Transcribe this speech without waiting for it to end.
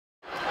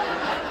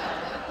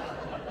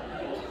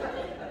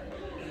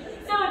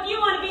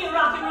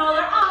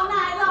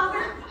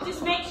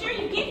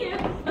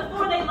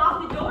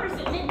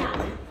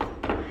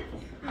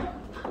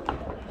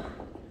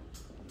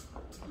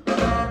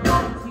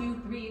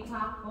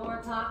o'clock, 4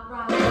 o'clock,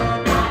 rock.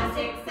 5,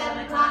 6,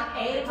 7 o'clock,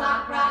 8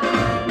 o'clock, rock.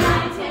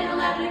 9, 10,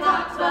 11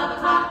 o'clock, 12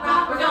 o'clock,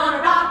 rock. We're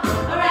gonna rock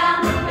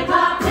around the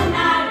clock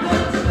tonight.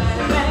 Put your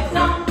bags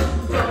on,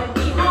 join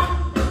me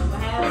home. We'll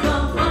have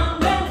some fun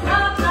when the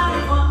clock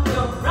strikes 1.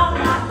 We're gonna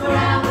rock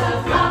around the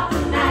clock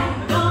tonight.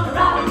 We're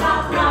gonna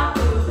rock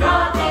through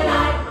broad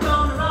daylight. We're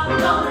gonna rock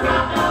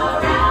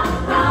around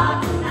the clock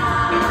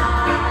tonight.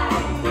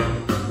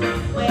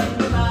 When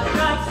the clock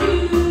strikes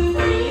 2,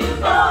 3, and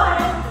 4,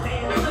 and the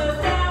band slows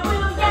down,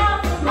 we'll yell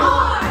some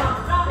more.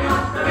 We're gonna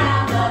rock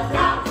around the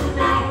clock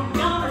tonight.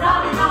 We're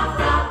gonna rock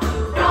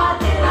through broad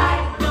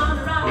daylight. We're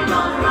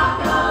gonna rock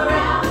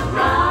around the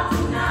clock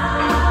tonight.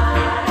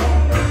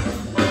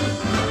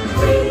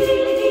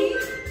 Tweedledee,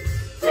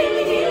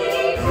 tweedledee,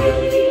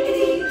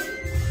 tweedledee,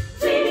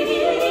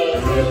 tweedledee,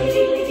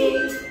 tweedledee,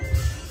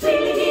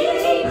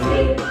 tweedledee,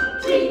 tweet,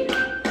 tweet,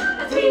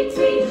 a tweet,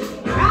 tweet.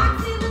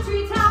 Rocks in the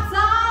treetops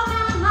all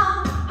night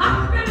long,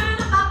 hopping and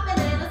bopping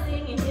and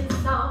singing his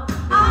song.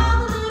 All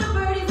the little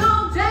birdies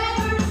on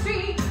Jaybird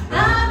Street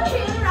love to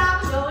hear the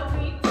robin going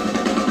tweet,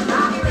 tweet.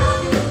 Rockin',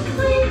 rockin',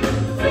 tweet,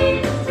 tweet,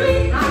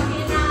 tweet.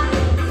 Rockin' out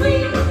and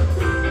tweet,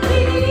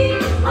 tweedledee,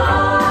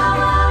 oh.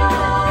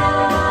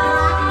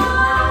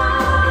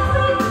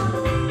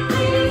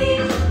 Tweedledee,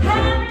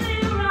 every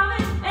little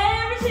robin,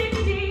 every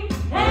chickadee,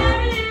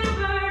 every little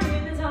bird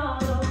in the tall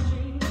oak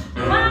tree.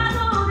 Flies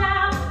on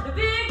down the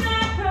big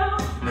black crow,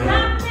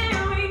 flapping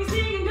their wings,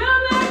 singing go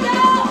back go.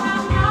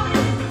 Rockin'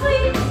 robin,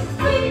 tweet,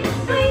 tweet,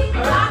 tweet.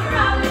 Rockin'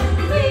 robin,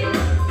 tweet,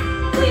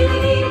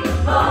 tweedledee,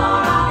 oh.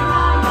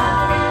 Rockin'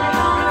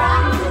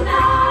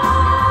 tonight.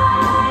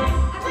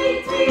 Tweet,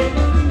 tweet,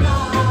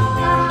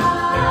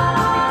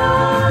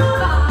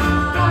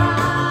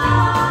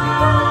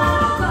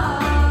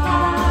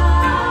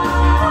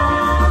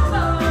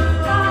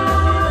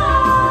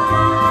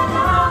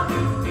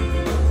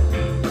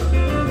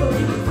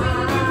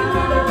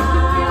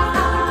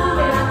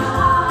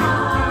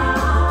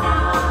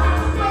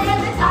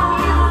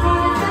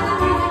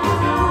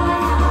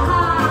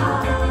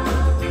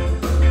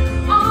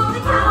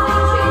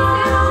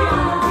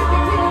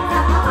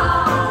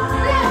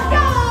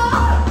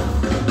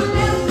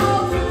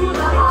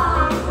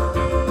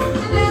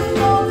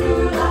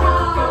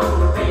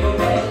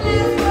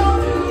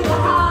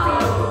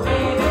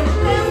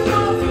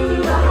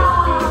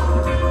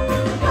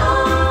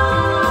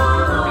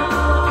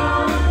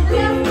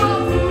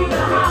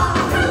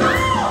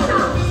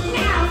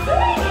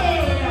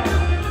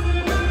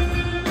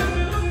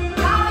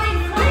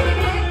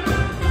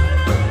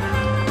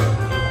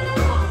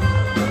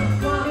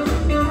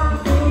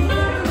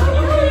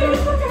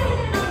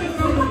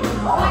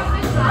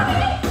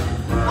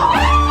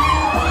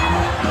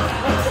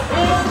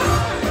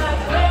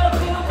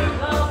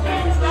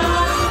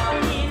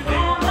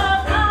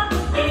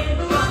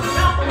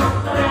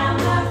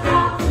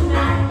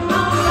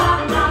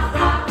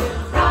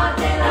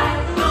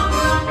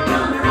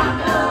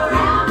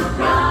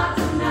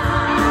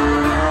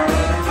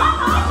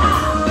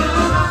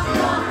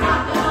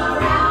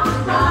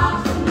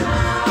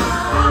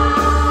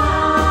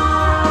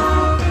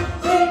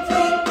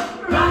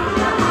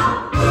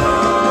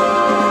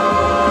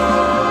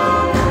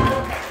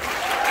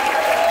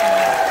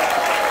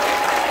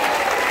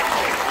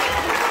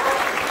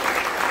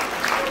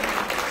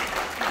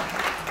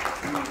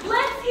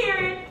 let's hear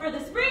it for the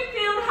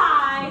Springfield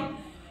High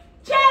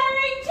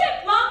Chattering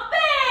Chipmunk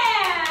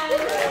Band!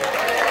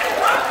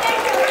 Aren't they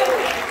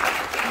terrific?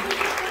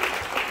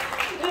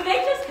 They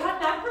just got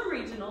back from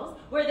regionals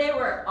where they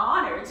were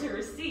honored to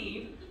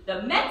receive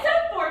the Mezzo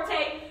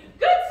Forte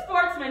Good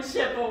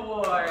Sportsmanship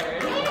Award.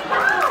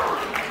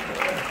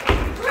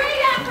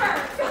 Great effort!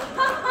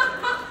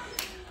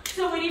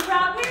 So any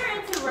proud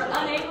parents who were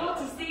unable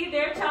to see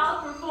their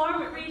child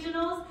perform at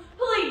regionals,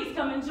 please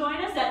come and join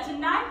us at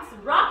tonight's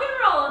Rock and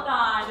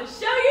Roll-a-thon to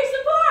show your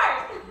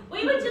support.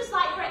 We would just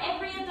like for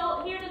every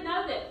adult here to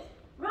know that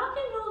rock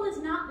and roll is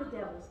not the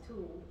devil's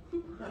tool.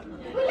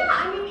 Well, yeah,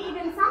 I mean,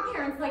 even some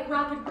parents like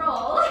rock and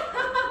roll.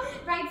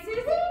 Right,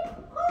 Susie?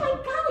 Oh my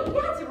golly,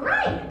 that's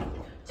right.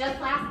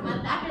 Just last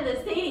month after the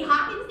Sadie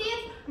Hawkins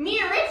dance, me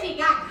and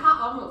Richie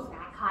almost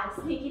got caught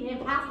sneaking in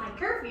past my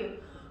curfew.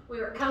 We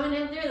were coming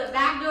in through the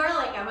back door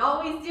like I'm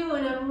always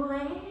doing. I'm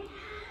like,